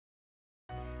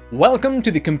Welcome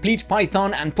to the Complete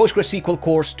Python and PostgreSQL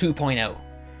Course 2.0.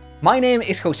 My name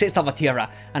is Jose Salavatierra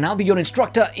and I'll be your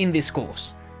instructor in this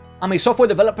course. I'm a software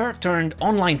developer turned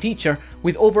online teacher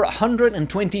with over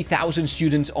 120,000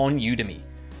 students on Udemy.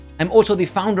 I'm also the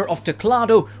founder of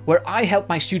Teclado, where I help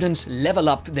my students level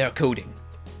up their coding.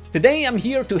 Today I'm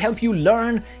here to help you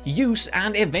learn, use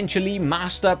and eventually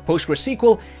master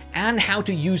PostgreSQL and how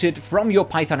to use it from your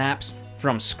Python apps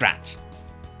from scratch.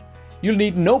 You'll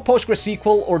need no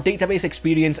PostgreSQL or database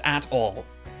experience at all.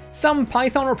 Some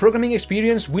Python or programming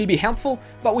experience will be helpful,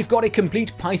 but we've got a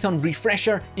complete Python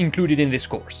refresher included in this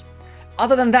course.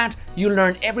 Other than that, you'll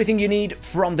learn everything you need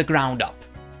from the ground up.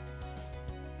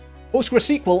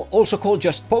 PostgreSQL, also called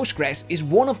just Postgres, is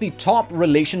one of the top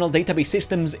relational database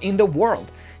systems in the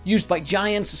world, used by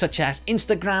giants such as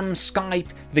Instagram, Skype,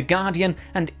 The Guardian,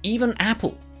 and even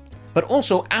Apple. But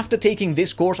also, after taking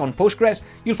this course on Postgres,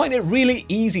 you'll find it really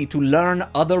easy to learn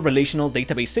other relational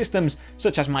database systems,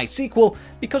 such as MySQL,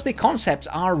 because the concepts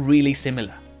are really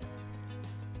similar.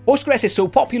 Postgres is so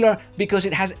popular because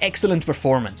it has excellent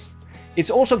performance. It's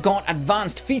also got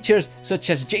advanced features such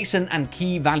as JSON and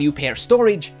key value pair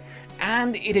storage,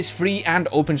 and it is free and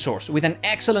open source, with an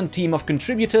excellent team of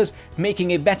contributors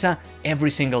making it better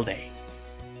every single day.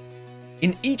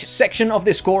 In each section of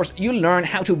this course, you'll learn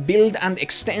how to build and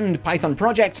extend Python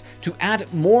projects to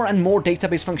add more and more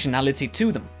database functionality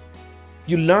to them.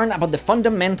 You'll learn about the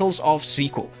fundamentals of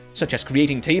SQL, such as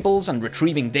creating tables and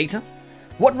retrieving data,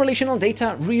 what relational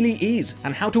data really is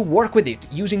and how to work with it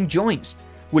using joins.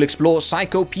 We'll explore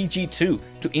PsychoPG2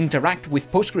 to interact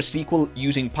with PostgreSQL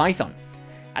using Python,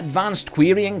 advanced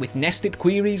querying with nested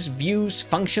queries, views,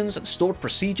 functions and stored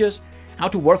procedures, how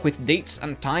to work with dates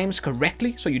and times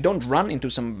correctly so you don't run into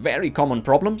some very common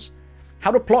problems,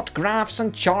 how to plot graphs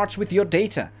and charts with your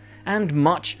data, and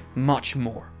much, much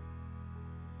more.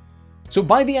 So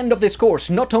by the end of this course,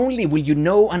 not only will you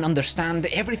know and understand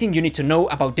everything you need to know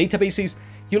about databases,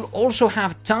 you'll also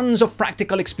have tons of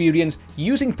practical experience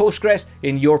using Postgres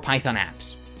in your Python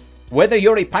apps. Whether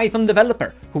you're a Python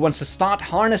developer who wants to start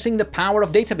harnessing the power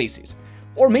of databases,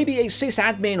 or maybe a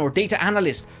sysadmin or data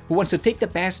analyst who wants to take the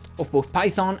best of both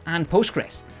Python and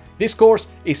Postgres, this course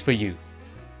is for you.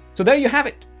 So there you have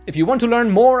it. If you want to learn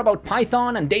more about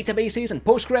Python and databases and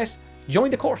Postgres, join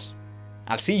the course.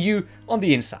 I'll see you on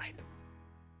the inside.